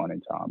at this point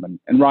in time.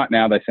 And right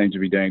now they seem to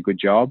be doing a good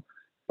job,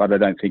 but I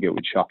don't think it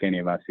would shock any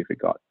of us if it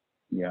got,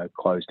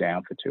 closed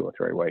down for 2 or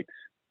 3 weeks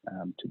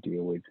to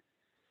deal with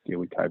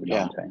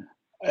COVID-19.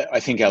 Yeah. I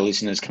think our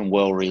listeners can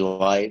well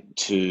relate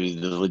to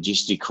the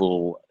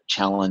logistical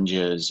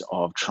challenges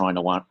of trying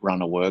to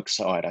run a work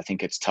site. I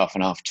think it's tough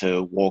enough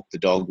to walk the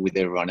dog with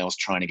everyone else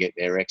trying to get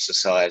their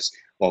exercise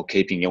while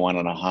keeping your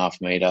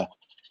 1.5 metre.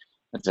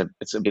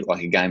 It's a bit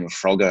like a game of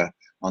Frogger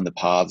on the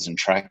paths and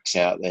tracks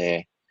out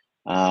there.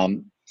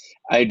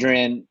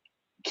 Adrian,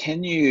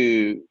 can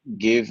you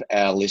give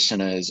our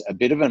listeners a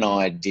bit of an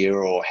idea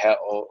or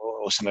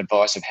some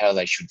advice of how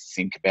they should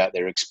think about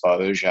their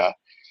exposure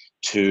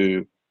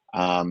to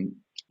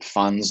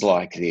funds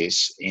like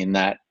this? In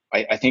that,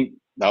 I think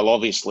they'll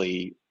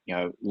obviously,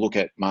 look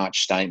at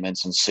March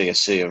statements and see a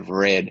sea of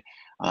red,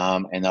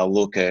 and they'll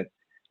look at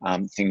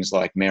things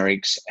like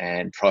Merricks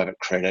and private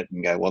credit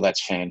and go, well,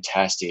 that's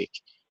fantastic.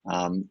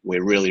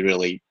 We're really,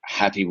 really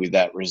happy with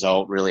that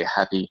result, really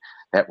happy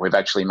that we've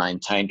actually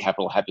maintained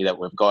capital, happy that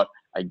we've got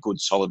a good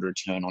solid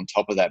return on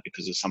top of that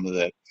because of some of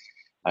the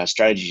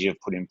strategies you've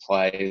put in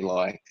play,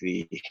 like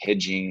the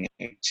hedging,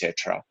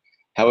 etc.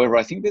 However,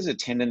 I think there's a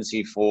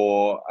tendency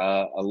for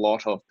a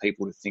lot of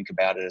people to think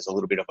about it as a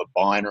little bit of a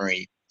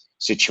binary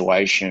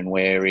situation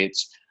where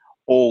it's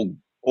all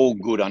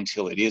good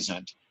until it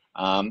isn't.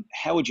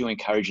 How would you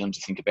encourage them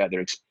to think about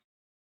their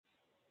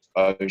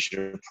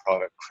exposure to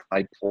private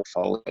credit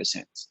portfolio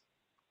sense?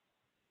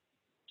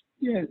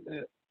 Yeah,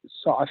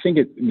 so I think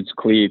it's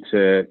clear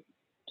to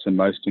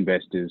most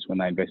investors when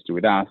they invested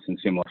with us and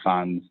similar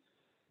funds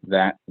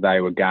that they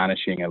were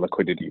garnishing a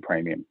liquidity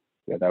premium.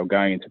 They were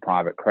going into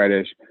private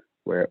credit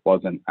where it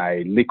wasn't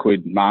a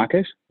liquid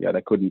market.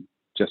 They couldn't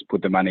just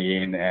put the money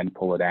in and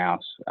pull it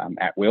out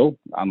at will,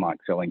 unlike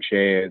selling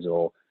shares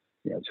or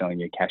selling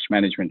your cash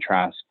management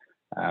trust.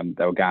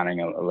 They were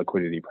garnering a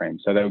liquidity premium.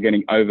 So they were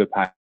getting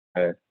overpaid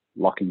for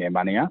locking their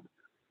money up.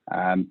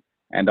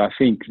 And I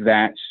think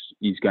that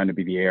is going to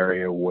be the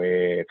area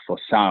where for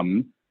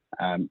some,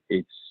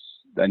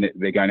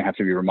 they're going to have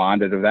to be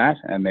reminded of that,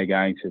 and they're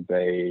going to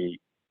be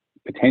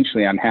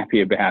potentially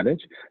unhappy about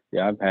it.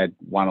 I've had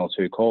 1 or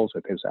 2 calls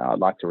where people say, I'd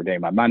like to redeem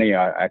my money.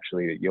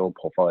 Your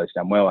portfolio's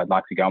done well. I'd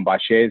like to go and buy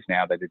shares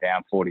now that are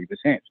down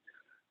 40%.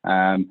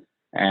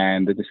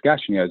 And the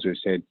discussion, as we've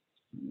said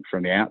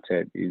from the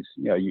outset, is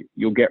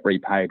you'll get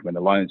repaid when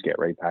the loans get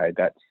repaid.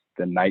 That's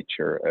the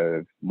nature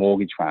of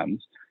mortgage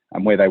funds.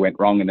 And where they went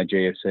wrong in the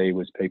GFC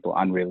was people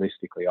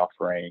unrealistically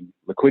offering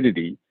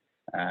liquidity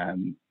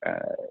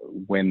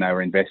when they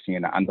were investing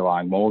in an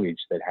underlying mortgage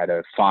that had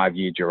a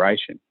 5-year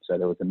duration. So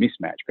there was a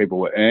mismatch. People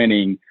were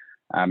earning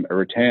a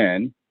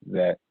return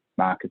that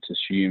markets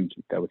assumed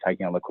they were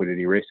taking a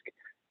liquidity risk,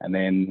 and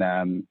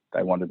then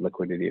they wanted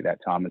liquidity at that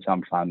time, and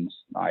some funds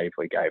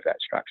naively gave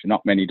that structure.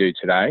 Not many do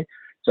today.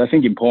 So I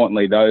think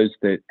importantly, those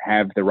that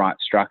have the right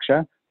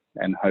structure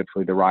and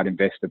hopefully the right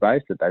investor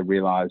base, that they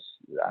realise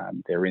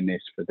they're in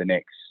this for the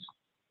next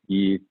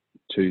year,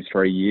 2,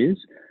 3 years.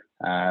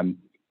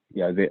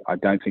 I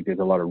don't think there's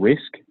a lot of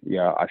risk.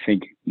 I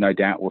think no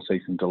doubt we'll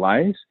see some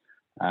delays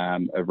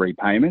of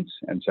repayments,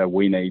 and so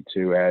we need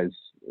to, as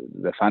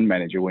the fund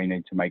manager, we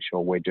need to make sure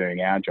we're doing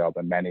our job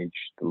and manage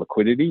the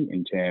liquidity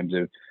in terms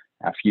of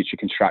our future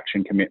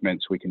construction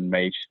commitments we can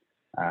meet.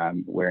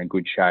 We're in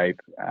good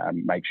shape.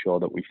 Make sure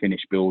that we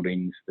finish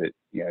buildings that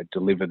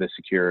deliver the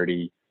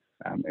security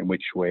in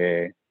which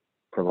we're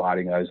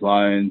providing those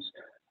loans.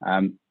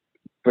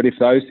 But if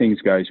those things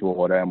go to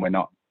order and we're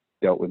not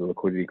dealt with a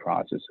liquidity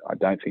crisis, I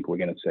don't think we're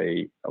going to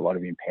see a lot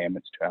of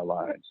impairments to our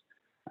loans,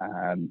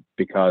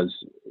 because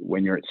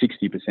when you're at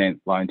 60%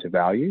 loan to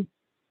value,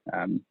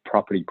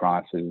 property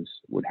prices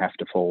would have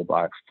to fall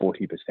by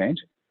 40%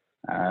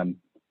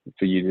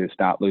 for you to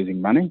start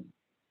losing money,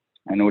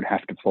 and it would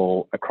have to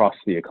fall across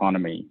the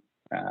economy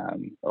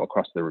or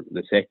across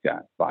the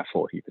sector by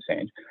 40%.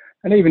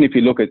 And even if you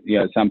look at,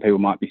 some people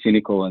might be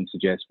cynical and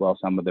suggest, well,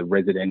 some of the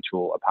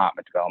residential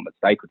apartment developments,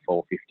 they could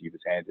fall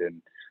 50%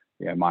 and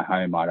my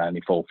home might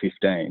only fall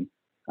 15%.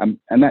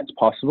 And that's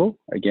possible,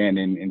 again,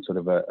 in sort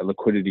of a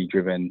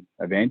liquidity-driven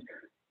event.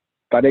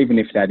 But even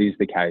if that is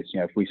the case,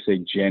 if we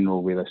see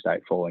general real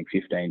estate falling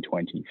 15,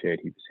 20,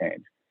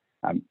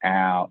 30%,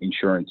 our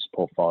insurance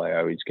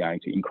portfolio is going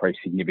to increase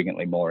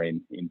significantly more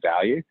in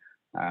value.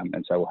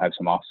 And so we'll have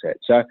some offset.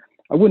 So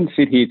I wouldn't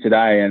sit here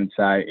today and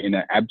say in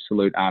an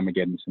absolute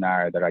Armageddon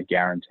scenario that I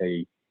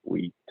guarantee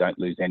we don't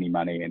lose any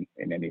money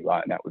in any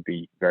loan. That would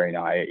be very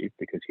naive,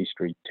 because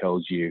history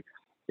tells you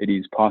it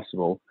is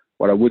possible.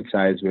 What I would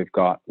say is we've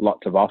got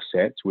lots of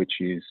offsets, which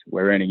is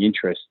we're earning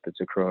interest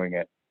that's accruing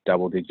at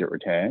double-digit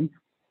return.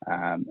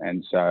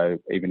 And so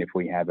even if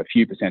we have a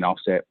few percent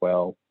offset,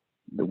 well,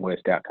 the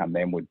worst outcome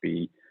then would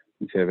be,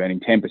 instead of earning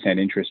 10%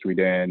 interest, we'd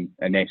earn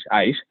a net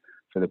 8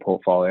 for the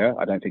portfolio.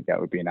 I don't think that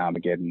would be an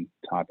Armageddon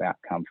type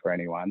outcome for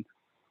anyone.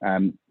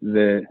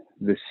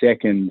 The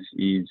second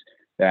is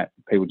that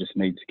people just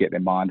need to get their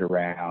mind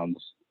around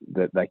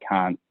that they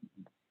can't.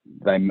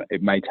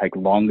 It may take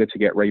longer to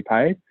get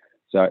repaid,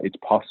 so it's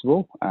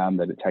possible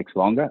that it takes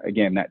longer.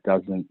 Again, that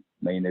doesn't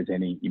mean there's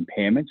any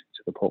impairment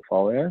to the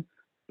portfolio,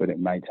 but it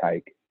may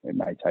take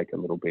a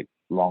little bit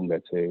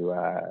longer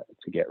to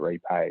get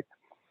repaid.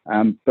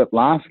 But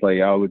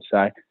lastly, I would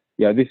say,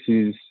 this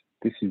is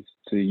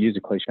to use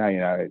a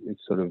cliche,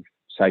 it's sort of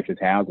safe as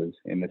houses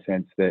in the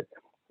sense that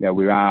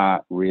we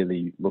are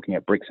really looking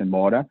at bricks and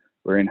mortar.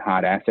 We're in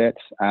hard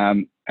assets,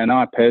 and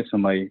I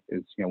personally,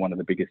 as one of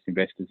the biggest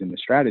investors in the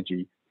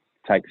strategy,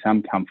 take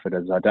some comfort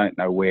as I don't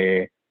know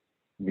where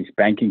this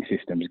banking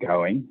system's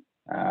going.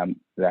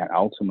 That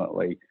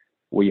ultimately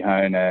we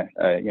own a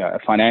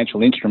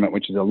financial instrument,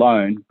 which is a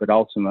loan, but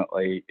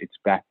ultimately it's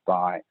backed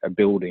by a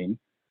building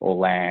or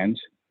land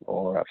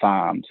or a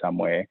farm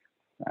somewhere,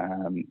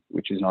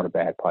 which is not a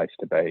bad place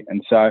to be.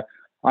 And so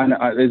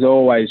there's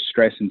always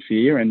stress and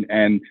fear,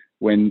 and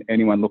when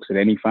anyone looks at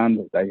any fund,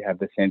 they have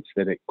the sense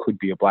that it could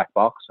be a black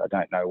box. I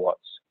don't know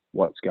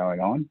what's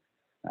going on.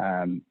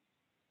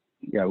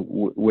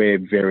 We're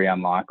very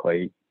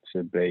unlikely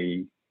to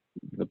be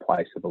the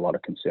place of a lot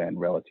of concern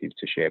relative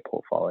to share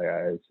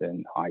portfolios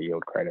and high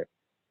yield credit.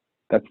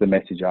 That's the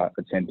message I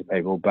would send to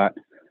people, but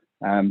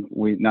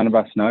none of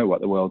us know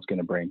what the world's going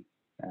to bring.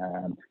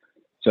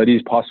 So it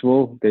is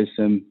possible there's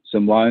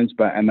some loans,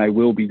 and they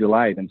will be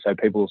delayed, and so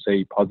people will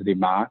see positive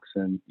marks,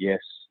 and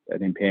yes,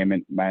 an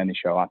impairment may only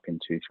show up in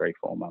 2, 3,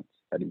 4 months.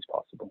 That is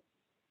possible.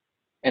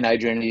 And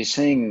Adrian, are you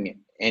seeing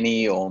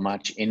any or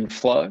much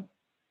inflow?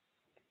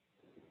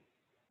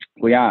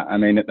 We are. I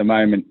mean, at the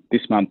moment,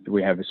 this month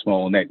we have a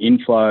small net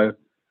inflow.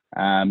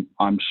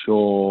 I'm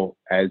sure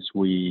as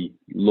we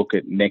look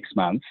at next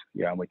month,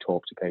 and we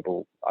talk to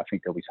people, I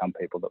think there'll be some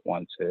people that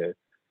want to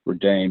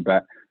redeem.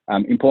 But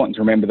important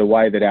to remember, the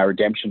way that our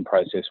redemption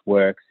process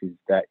works is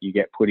that you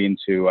get put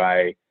into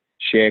a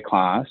share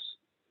class,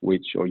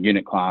 or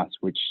unit class,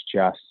 which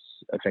just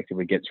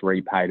effectively gets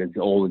repaid as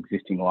all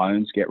existing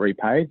loans get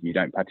repaid. You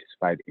don't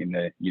participate in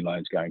the new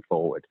loans going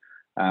forward.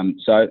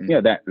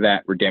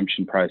 That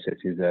redemption process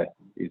is a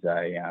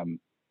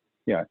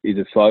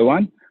slow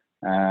one,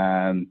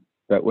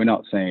 but we're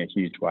not seeing a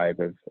huge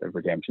wave of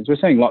redemptions. We're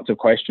seeing lots of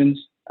questions,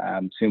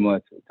 similar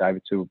to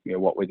David, to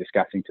what we're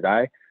discussing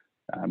today.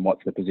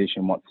 What's the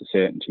position? What's the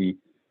certainty?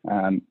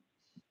 And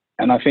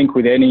I think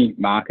with any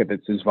market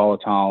that's as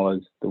volatile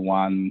as the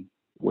one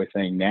we're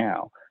seeing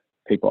now,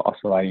 people are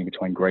oscillating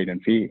between greed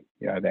and fear.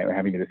 They're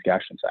having a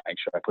discussion saying,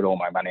 should I put all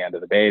my money under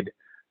the bed?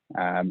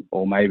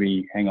 Or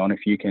maybe, hang on,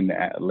 if you can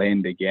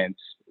lend against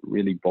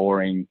really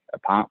boring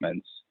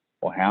apartments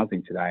or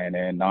housing today and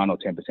earn 9 or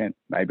 10%,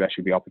 maybe I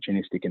should be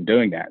opportunistic in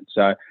doing that.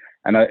 So,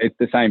 and it's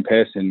the same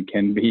person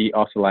can be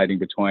oscillating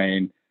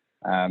between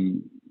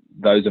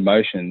those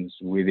emotions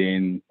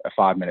within a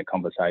 5-minute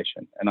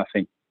conversation. And I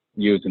think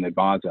you as an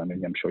advisor, I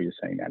mean, I'm sure you're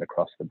seeing that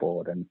across the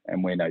board, and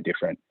we're no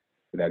different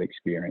with that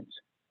experience.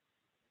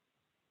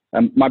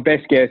 My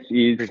best guess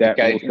is that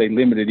we'll see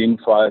limited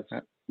inflows.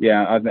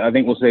 Yeah, I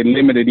think we'll see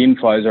limited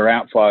inflows or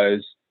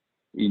outflows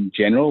in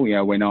general.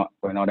 We're not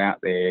out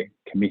there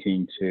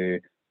committing to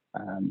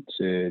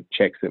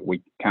checks that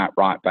we can't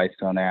write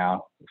based on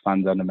our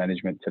funds under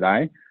management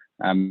today.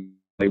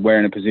 We're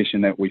in a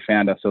position that we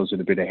found ourselves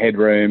with a bit of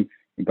headroom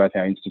in both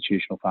our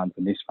institutional funds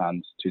and this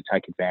fund to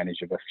take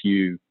advantage of a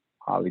few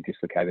highly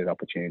dislocated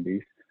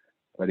opportunities.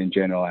 But in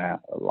general,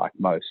 like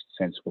most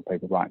sensible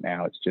people right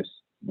now, it's just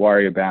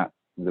worry about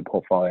the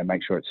portfolio,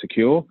 make sure it's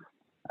secure,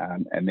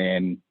 and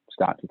then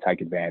start to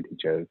take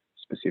advantage of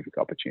specific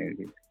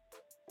opportunities.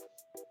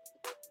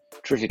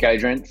 Terrific,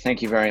 Adrian.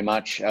 Thank you very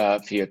much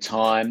for your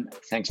time.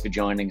 Thanks for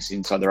joining us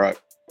Inside the Rope.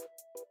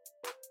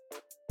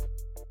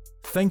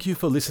 Thank you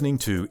for listening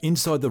to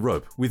Inside the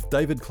Rope with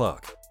David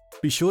Clark.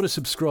 Be sure to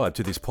subscribe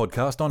to this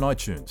podcast on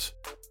iTunes.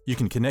 You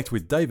can connect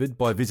with David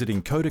by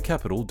visiting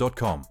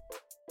codacapital.com.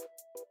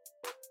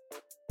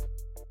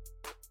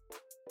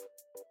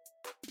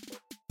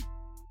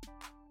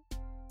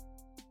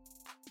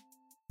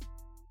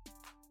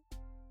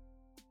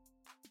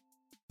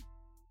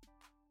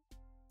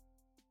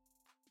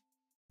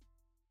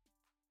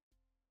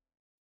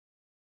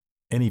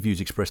 Any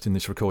views expressed in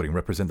this recording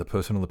represent the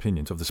personal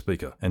opinions of the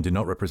speaker and do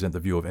not represent the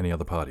view of any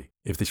other party.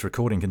 If this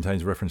recording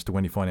contains reference to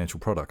any financial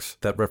products,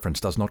 that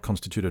reference does not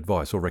constitute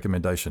advice or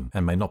recommendation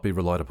and may not be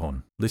relied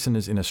upon.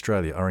 Listeners in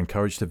Australia are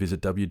encouraged to visit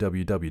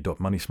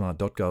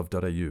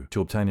www.moneysmart.gov.au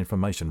to obtain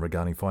information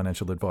regarding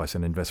financial advice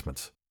and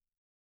investments.